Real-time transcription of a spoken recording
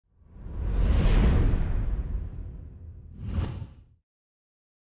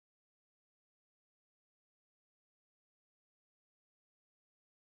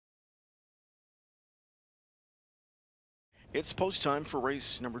It's post time for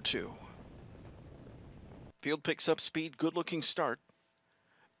race number 2. Field picks up speed, good looking start.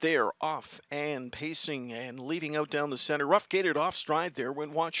 They're off and pacing and leading out down the center. Rough gated off stride there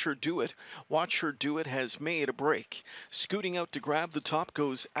when Watch Her Do It. Watch Her Do It has made a break. Scooting out to grab the top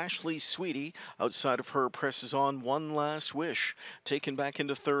goes Ashley Sweetie. Outside of her presses on One Last Wish. Taken back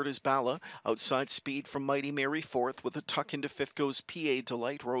into third is Bala. Outside speed from Mighty Mary fourth. With a tuck into fifth goes PA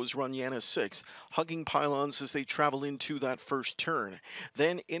Delight. Rose Runyana sixth. Hugging pylons as they travel into that first turn.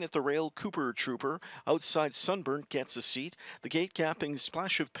 Then in at the rail, Cooper Trooper. Outside Sunburnt gets a seat. The gate gapping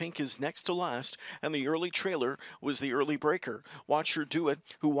Splash of Pink is next to last, and the early trailer was the early breaker. Watch Her Do It,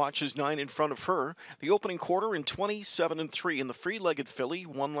 who watches 9 in front of her. The opening quarter in 27-3 in the free-legged filly.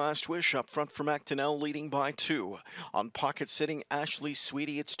 One Last Wish up front from Actonel, leading by 2. On pocket sitting Ashley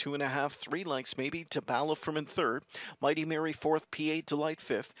Sweetie, it's 2.5, 3 lengths maybe to Bala from in third. Mighty Mary fourth, PA Delight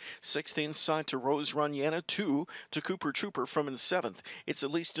fifth. Sixth inside to Rose Runyana, 2 to Cooper Trooper from in seventh. It's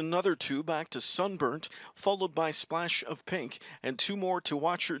at least another 2 back to Sunburnt, followed by Splash of Pink, and 2 more to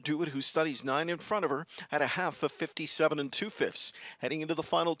Watch Her Do It, who studies 9 in front of her at a half of 57 2/5. Heading into the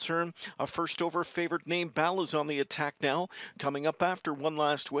final turn, a first over favorite named Bala's on the attack now. Coming up after One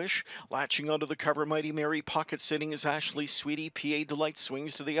Last Wish, latching onto the cover, Mighty Mary. Pocket sitting is Ashley Sweetie. PA Delight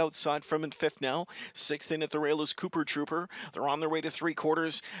swings to the outside from in fifth now. Sixth in at the rail is Cooper Trooper. They're on their way to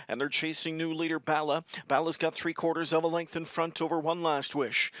 3/4, and they're chasing new leader Bala. Bala's got 3/4 of a length in front over One Last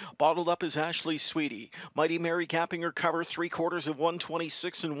Wish. Bottled up is Ashley Sweetie. Mighty Mary gapping her cover, 3/4 of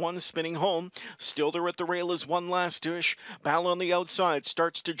 126 and 1 spinning home. Still there at the rail is One Last Wish. Bala on the outside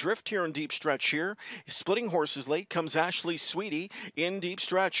starts to drift here in deep stretch here. Splitting horses late comes Ashley Sweetie in deep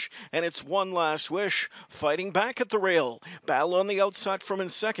stretch, and it's One Last Wish fighting back at the rail. Bala on the outside from in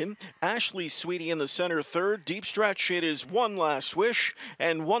second. Ashley Sweetie in the center third. Deep stretch, it is One Last Wish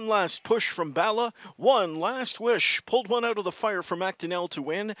and One Last Push from Bala. One Last Wish pulled one out of the fire from Actonel to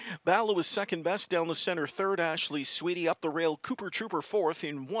win. Bala was second best down the center third. Ashley Sweetie up the rail. Cooper Trooper fourth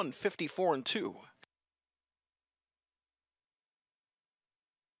in 1:54 2.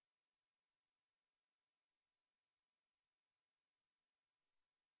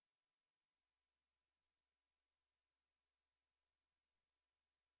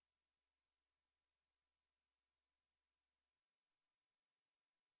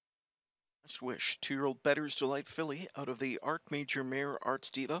 Last Wish, 2-year-old Better's Delight filly out of the Art Major Mare Arts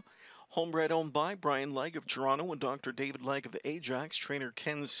Diva. Homebred owned by Brian Legg of Toronto and Dr. David Legg of Ajax, trainer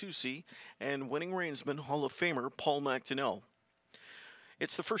Ken Susi, and winning reinsman Hall of Famer Paul McDonnell.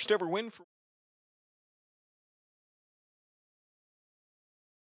 It's the first ever win for